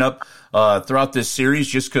the lineup throughout this series,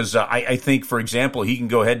 just because I think, for example, he can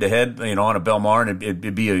go head to head, you know, on a Belmar, and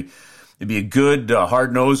it'd be a good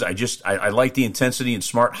hard nose. I like the intensity and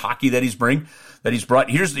smart hockey that he's brought.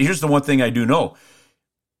 Here's the one thing I do know: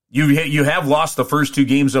 you have lost the first 2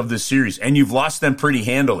 games of this series, and you've lost them pretty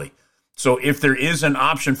handily. So if there is an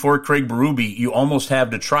option for Craig Berube, you almost have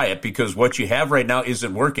to try it, because what you have right now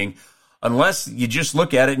isn't working, unless you just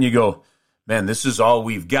look at it and you go, man, this is all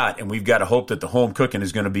we've got, and we've got to hope that the home cooking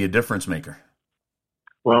is going to be a difference maker.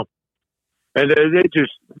 Well, and they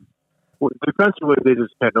just, defensively, they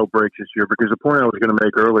just had no breaks this year, because the point I was going to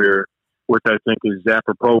make earlier, which I think is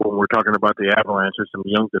apropos when we're talking about the Avalanche, or some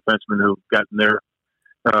young defensemen who've gotten their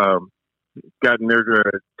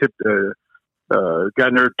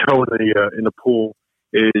toe in the pool,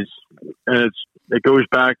 it goes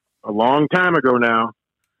back a long time ago now,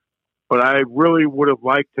 but I really would have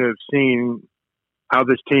liked to have seen how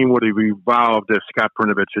this team would have evolved if Scott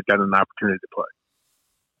Prunevich had gotten an opportunity to play.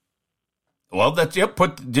 Well,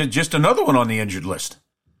 put just another one on the injured list.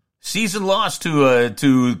 Season loss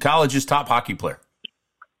to college's top hockey player.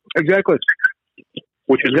 Exactly.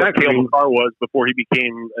 Which is what Cale Makar was before he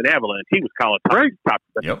became an Avalanche. He was college top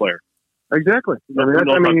player. Exactly. Who knows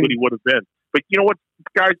how good he would have been. But you know what,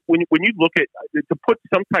 guys, when you look at, to put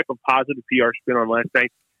some type of positive PR spin on last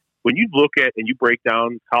night, when you look at and you break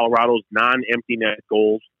down Colorado's non-empty net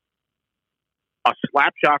goals, a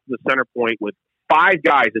slap shot from the center point with 5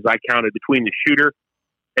 guys, as I counted, between the shooter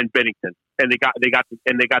and Binnington, and they got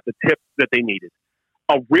the tip that they needed.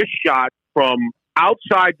 A wrist shot from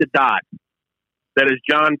outside the dot that, as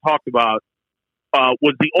John talked about,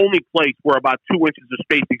 was the only place where about 2 inches of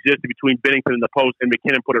space existed between Binnington and the post, and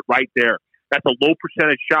MacKinnon put it right there. That's a low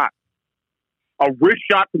percentage shot. A wrist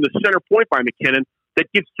shot from the center point by MacKinnon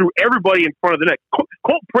that gets through everybody in front of the net. Colt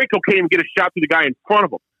Prinko can't even get a shot through the guy in front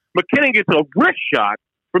of him. MacKinnon gets a wrist shot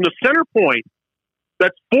from the center point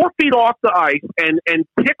that's 4 feet off the ice and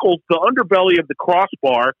tickles the underbelly of the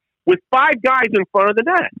crossbar with 5 guys in front of the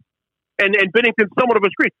net. And Binnington's somewhat of a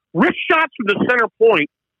screen. Wrist shots from the center point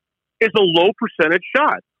is a low percentage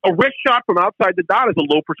shot. A wrist shot from outside the dot is a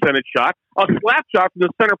low percentage shot. A slap shot from the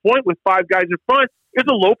center point with 5 guys in front is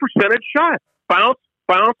a low percentage shot. Bounce,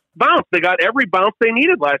 bounce, bounce. They got every bounce they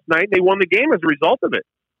needed last night. They won the game as a result of it.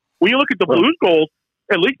 When you look at the Blues goals,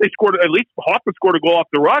 at least Hoffman scored a goal off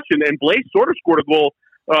the rush, and Blaze sort of scored a goal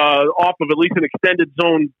off of at least an extended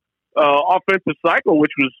zone offensive cycle,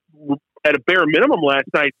 which was at a bare minimum last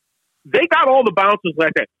night. They got all the bounces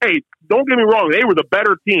last night. Hey, don't get me wrong. They were the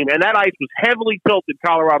better team, and that ice was heavily tilted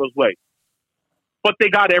Colorado's way. But they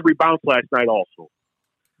got every bounce last night also.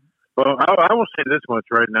 Well, I will say this much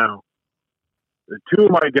right now. The 2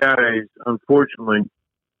 of my guys, unfortunately,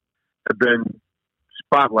 have been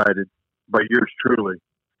spotlighted by yours truly.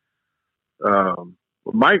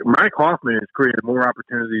 Mike Hoffman has created more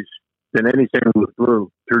opportunities than any St. Louis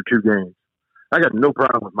Blue through 2 games. I got no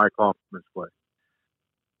problem with Mike Hoffman's play.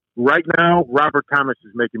 Right now, Robert Thomas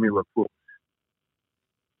is making me look foolish.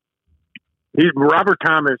 Robert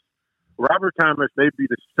Thomas may be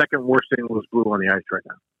the second worst St. Louis Blue on the ice right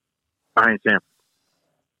now, behind Sanford.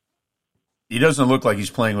 He doesn't look like he's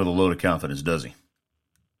playing with a load of confidence, does he?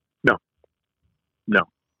 No.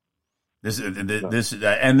 This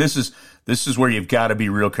is where you've got to be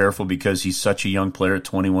real careful because he's such a young player at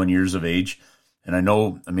 21 years of age. And I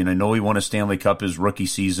know he won a Stanley Cup his rookie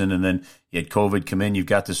season, and then he had COVID come in. You've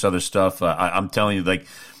got this other stuff. I'm telling you, like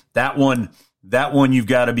that one you've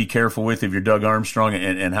got to be careful with if you're Doug Armstrong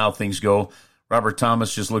and how things go. Robert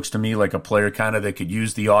Thomas just looks to me like a player kind of that could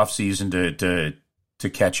use the offseason to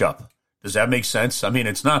catch up. Does that make sense? I mean,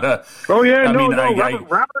 it's not a. Oh yeah,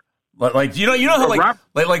 Robert. Like you know how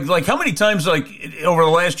like how many times like over the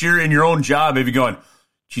last year in your own job have you going,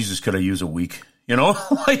 Jesus, could I use a week? You know,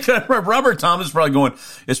 like Robert Thomas is probably going,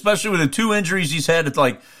 especially with the 2 injuries he's had. It's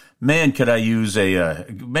like, man, could I use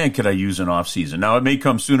an off season? Now it may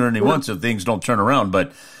come sooner than he wants if things don't turn around.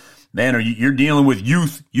 But man, you're dealing with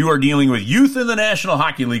youth. You are dealing with youth in the National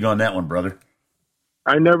Hockey League on that one, brother.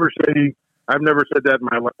 I've never said that in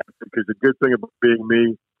my life because the good thing about being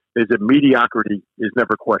me is that mediocrity is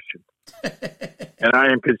never questioned, and I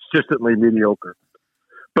am consistently mediocre.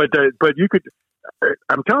 But you could,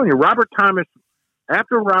 I'm telling you, Robert Thomas.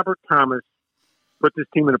 After Robert Thomas put this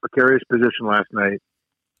team in a precarious position last night,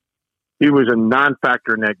 he was a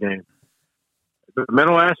non-factor in that game. The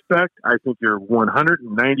mental aspect, I think you're 197%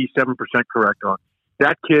 correct on.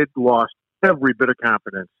 That kid lost every bit of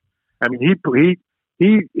confidence. I mean, he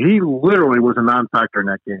literally was a non-factor in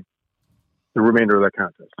that game. The remainder of that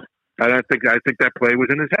contest, and I think that play was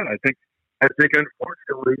in his head. I think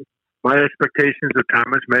unfortunately, my expectations of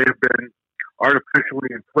Thomas may have been artificially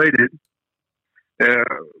inflated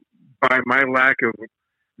by my lack of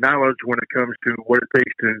knowledge when it comes to what it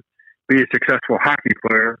takes to be a successful hockey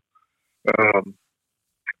player.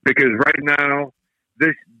 Because right now,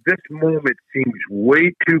 this moment seems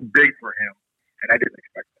way too big for him, and I didn't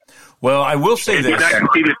expect that. Well, I will say this.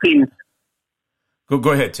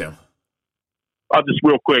 Go ahead, Tim. I'll just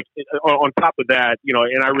real quick. On top of that,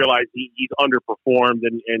 and I realize he's underperformed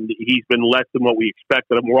and he's been less than what we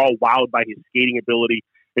expected. And we're all wowed by his skating ability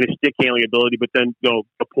and his stick handling ability, but then the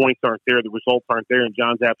points aren't there, the results aren't there, and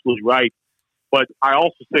John's absolutely right. But I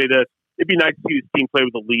also say that it'd be nice to see this team play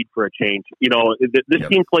with a lead for a change. This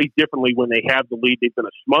team plays differently when they have the lead. They've been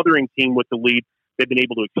a smothering team with the lead. They've been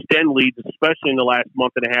able to extend leads, especially in the last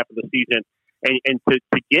month and a half of the season, and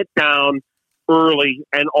to get down early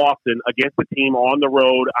and often against a team on the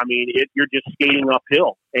road. I mean, you're just skating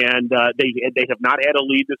uphill, and they have not had a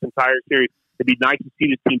lead this entire series. It'd be nice to see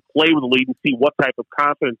this team play with a lead and see what type of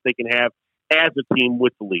confidence they can have as a team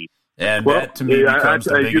with the lead. And that to me becomes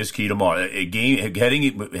the biggest key tomorrow.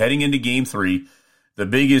 Heading into Game 3, the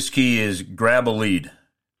biggest key is grab a lead.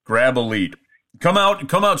 Grab a lead. Come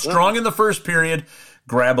out strong in the first period.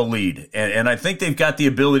 Grab a lead. And I think they've got the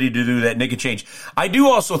ability to do that, make a change. I do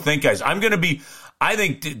also think, guys, I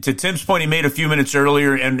think to Tim's point he made a few minutes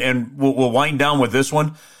earlier, and we'll wind down with this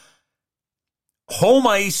one. Home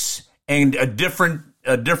ice and a different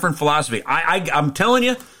philosophy. I'm telling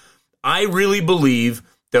you, I really believe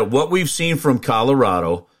that what we've seen from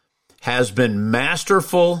Colorado has been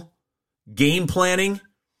masterful game planning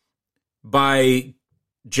by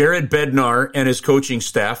Jared Bednar and his coaching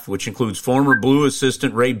staff, which includes former Blue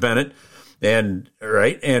assistant Ray Bennett and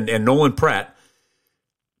Nolan Pratt.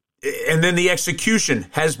 And then the execution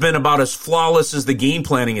has been about as flawless as the game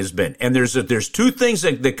planning has been. And there's 2 things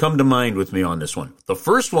that come to mind with me on this one. The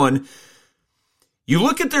first one, You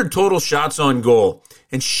look at their total shots on goal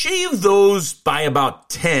and shave those by about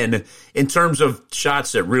 10 in terms of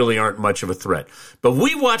shots that really aren't much of a threat. But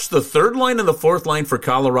we watch the third line and the fourth line for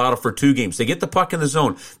Colorado for 2 games. They get the puck in the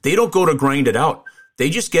zone. They don't go to grind it out. They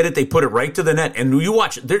just get it. They put it right to the net. And you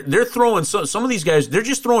watch, they're throwing, some of these guys, they're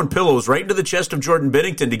just throwing pillows right into the chest of Jordan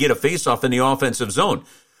Binnington to get a faceoff in the offensive zone.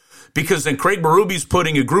 Because then Craig Berube's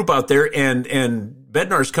putting a group out there and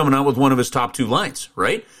Bednar's coming out with one of his top 2 lines,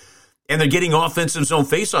 right? And they're getting offensive zone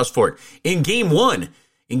faceoffs for it. In game one,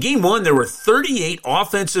 there were 38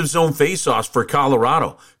 offensive zone faceoffs for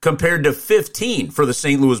Colorado compared to 15 for the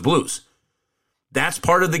St. Louis Blues. That's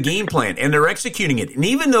part of the game plan, and they're executing it. And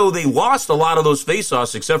even though they lost a lot of those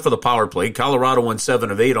faceoffs, except for the power play, Colorado won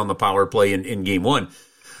 7 of 8 on the power play in game one.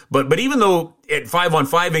 But even though at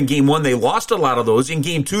 5-on-5 in game one, they lost a lot of those, in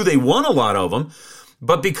game two, they won a lot of them.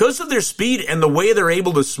 But because of their speed and the way they're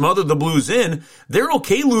able to smother the Blues in, they're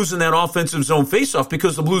okay losing that offensive zone faceoff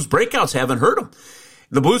because the Blues breakouts haven't hurt them.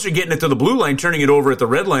 The Blues are getting it to the blue line, turning it over at the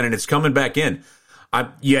red line, and it's coming back in.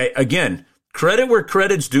 Again, credit where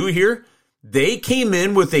credit's due here. They came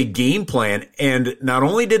in with a game plan, and not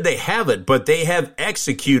only did they have it, but they have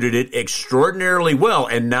executed it extraordinarily well.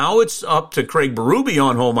 And now it's up to Craig Berube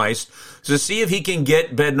on home ice to see if he can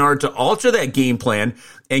get Bednar to alter that game plan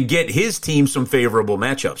and get his team some favorable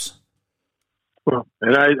matchups. Well,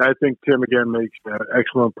 and I think Tim, again, makes an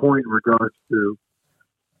excellent point in regards to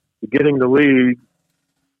getting the lead,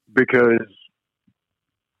 because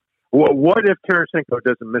what if Tarasenko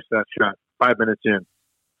doesn't miss that shot 5 minutes in?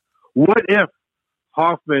 What if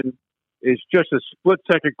Hoffman is just a split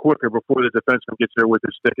second quicker before the defenseman gets there with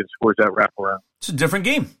his stick and scores that wraparound? It's a different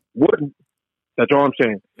game. That's all I'm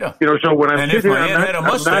saying. Yeah. So when I'm if my aunt had a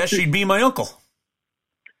mustache, she'd be my uncle.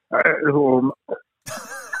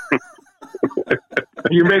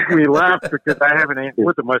 You make me laugh because I have an aunt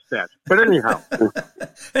with a mustache. But anyhow.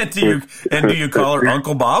 And do you call her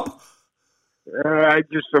Uncle Bob? I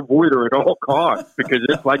just avoid her at all costs because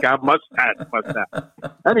it's like a mustache.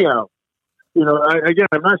 Anyhow,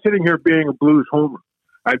 I'm not sitting here being a Blues homer.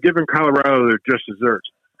 I've given Colorado their just desserts.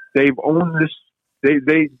 They've owned this.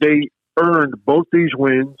 They earned both these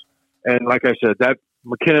wins, and like I said, that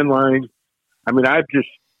MacKinnon line. I mean, I've just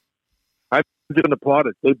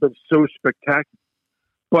applauded. They've been so spectacular.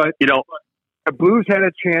 But the Blues had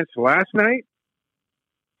a chance last night,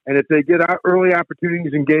 and if they get out early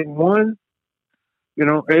opportunities in game one.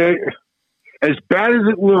 As bad as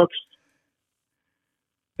it looks,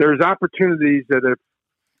 there's opportunities that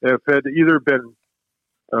have had either been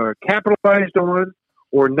capitalized on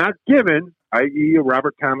or not given, i.e.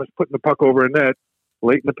 Robert Thomas putting the puck over a net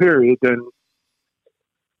late in the period, then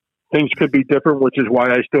things could be different, which is why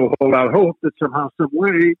I still hold out hope that somehow, some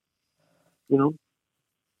way,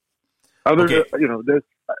 I'm going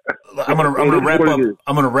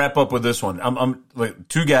to wrap up with this one. I'm like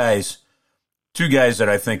two guys that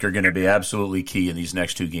I think are going to be absolutely key in these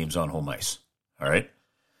next 2 games on home ice. All right?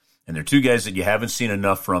 And they're 2 guys that you haven't seen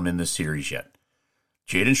enough from in this series yet.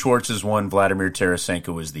 Jaden Schwartz is one, Vladimir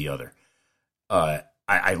Tarasenko is the other.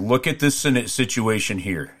 I look at this situation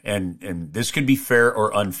here, and this could be fair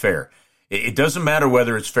or unfair. It doesn't matter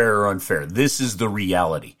whether it's fair or unfair. This is the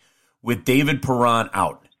reality. With David Perron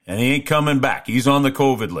out, and he ain't coming back. He's on the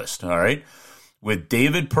COVID list, all right? With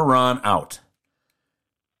David Perron out,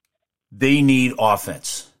 they need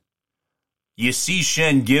offense. You see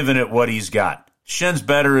Shen giving it what he's got. Shen's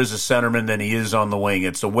better as a centerman than he is on the wing.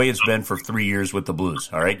 It's the way it's been for 3 years with the Blues,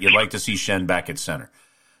 all right? You'd like to see Shen back at center.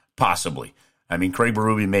 Possibly. I mean, Craig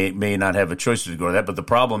Berube may not have a choice to go to that, but the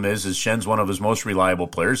problem is Shen's one of his most reliable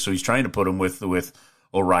players, so he's trying to put him with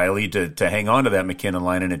O'Reilly to hang on to that MacKinnon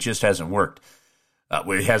line, and it just hasn't worked.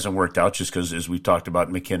 It hasn't worked out just because, as we talked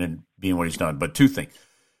about, MacKinnon being what he's done. But 2 things.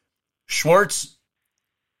 Schwartz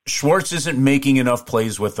isn't making enough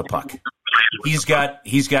plays with the puck. He's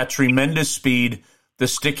got tremendous speed. The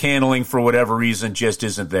stick handling, for whatever reason, just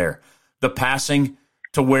isn't there. The passing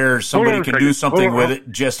to where somebody can do something with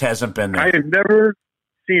it just hasn't been there. I have never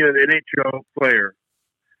seen an NHL player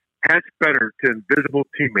pass better to invisible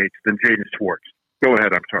teammates than Jaden Schwartz. Go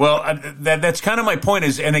ahead, I'm sorry. Well, that's kind of my point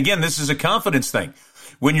is, and again, this is a confidence thing.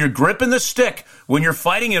 When you're gripping the stick, when you're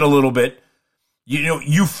fighting it a little bit,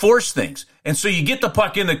 you force things. And so you get the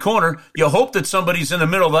puck in the corner, you hope that somebody's in the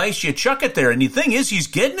middle of the ice, you chuck it there. And the thing is, he's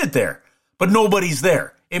getting it there, but nobody's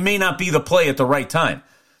there. It may not be the play at the right time.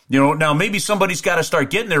 Now maybe somebody's got to start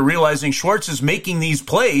getting there, realizing Schwartz is making these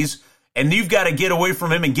plays, and you've got to get away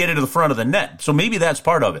from him and get it to the front of the net. So maybe that's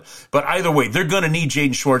part of it. But either way, they're going to need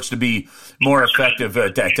Jaden Schwartz to be more effective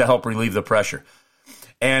to help relieve the pressure.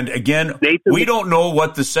 And again, we don't know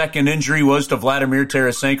what the second injury was to Vladimir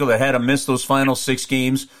Tarasenko that had him miss those final 6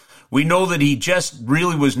 games. We know that he just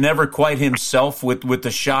really was never quite himself with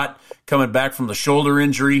the shot coming back from the shoulder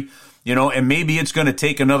injury, and maybe it's going to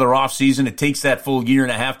take another offseason. It takes that full year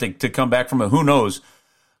and a half to come back from it. Who knows?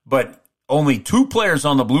 But only 2 players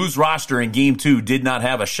on the Blues roster in Game 2 did not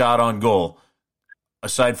have a shot on goal,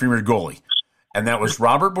 aside from your goalie. And that was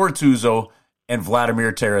Robert Bortuzzo and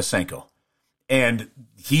Vladimir Tarasenko. And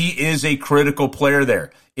he is a critical player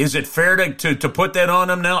there. Is it fair to put that on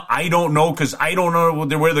him now? I don't know, because I don't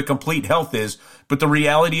know where the complete health is. But the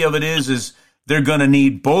reality of it is they're going to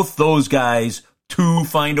need both those guys to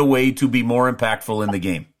find a way to be more impactful in the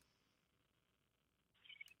game.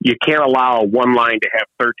 You can't allow one line to have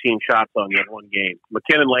 13 shots on you in one game.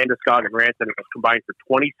 MacKinnon, Landeskog, and Rantanen have combined for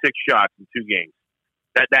 26 shots in 2 games.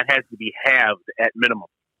 That has to be halved at minimum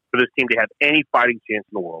for this team to have any fighting chance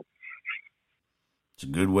in the world. It's a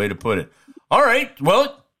good way to put it. All right.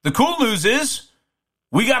 Well, the cool news is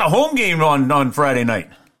we got a home game on Friday night.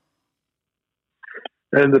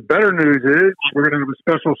 And the better news is we're going to have a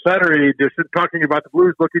special Saturday edition talking about the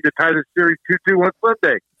Blues looking to tie the series 2-2 on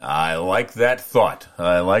Sunday. I like that thought.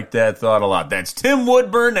 I like that thought a lot. That's Tim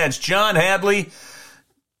Woodburn. That's John Hadley.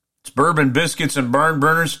 It's Bourbon Biscuits and Barn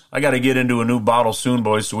Burners. I got to get into a new bottle soon,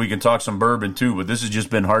 boys, so we can talk some bourbon too. But this has just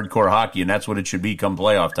been hardcore hockey, and that's what it should be come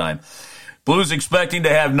playoff time. Blues expecting to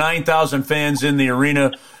have 9,000 fans in the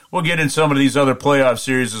arena. We'll get in some of these other playoff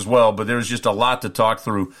series as well, but there's just a lot to talk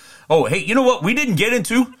through. Oh, hey, you know what we didn't get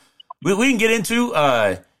into? We didn't get into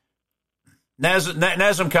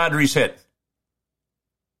Nazem Kadri's hit.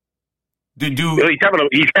 They gave him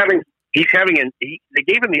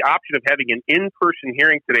the option of having an in-person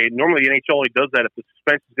hearing today. Normally, the NHL only does that if the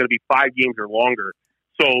suspension is going to be 5 games or longer.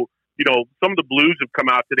 So, some of the Blues have come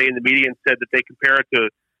out today in the media and said that they compare it to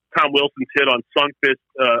Tom Wilson's hit on Sundqvist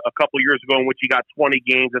a couple years ago, in which he got 20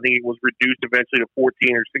 games. I think it was reduced eventually to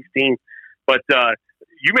 14 or 16. But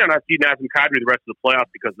you may not see Nazem Kadri the rest of the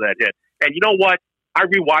playoffs because of that hit. And you know what? I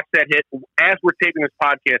rewatched that hit as we're taping this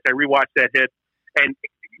podcast. I rewatched that hit, and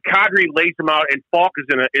Kadri lays him out, and Falk is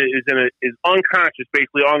unconscious,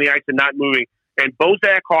 basically on the ice and not moving. And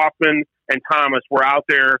Bozak, Hoffman, and Thomas were out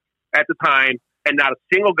there at the time, and not a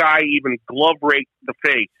single guy even glove raked the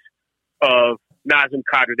face of Nazem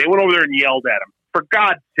Kadri. They went over there and yelled at him. For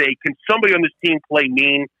God's sake, can somebody on this team play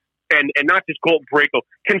mean? And not just Colton Parayko.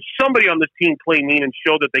 Can somebody on this team play mean and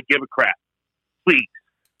show that they give a crap? Please.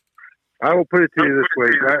 I will put it to you this way.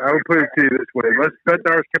 Les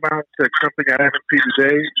Bednar's come out and said something I haven't seen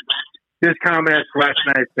today. His comments last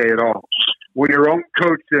night say it all. When your own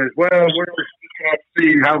coach says, well, we're going to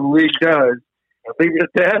see how the league does, and leave it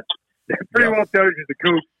at that pretty well tells you the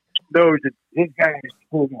coach knows that his guy is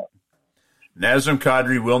pulled up. Nazem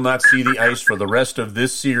Kadri will not see the ice for the rest of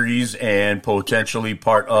this series and potentially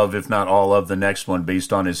part of, if not all of, the next one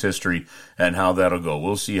based on his history and how that'll go.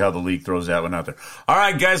 We'll see how the league throws that one out there. All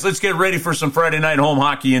right, guys, let's get ready for some Friday night home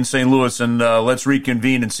hockey in St. Louis, and let's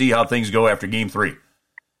reconvene and see how things go after Game 3.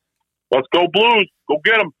 Let's go Blues. Go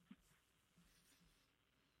get them.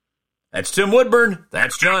 That's Tim Woodburn.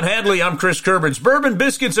 That's John Hadley. I'm Chris Kerber. It's Bourbon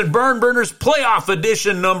Biscuits and Barn Burners Playoff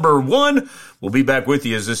Edition number 1. We'll be back with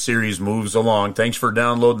you as this series moves along. Thanks for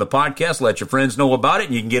downloading the podcast. Let your friends know about it,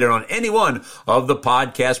 and you can get it on any one of the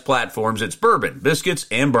podcast platforms. It's Bourbon Biscuits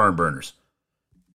and Barn Burners.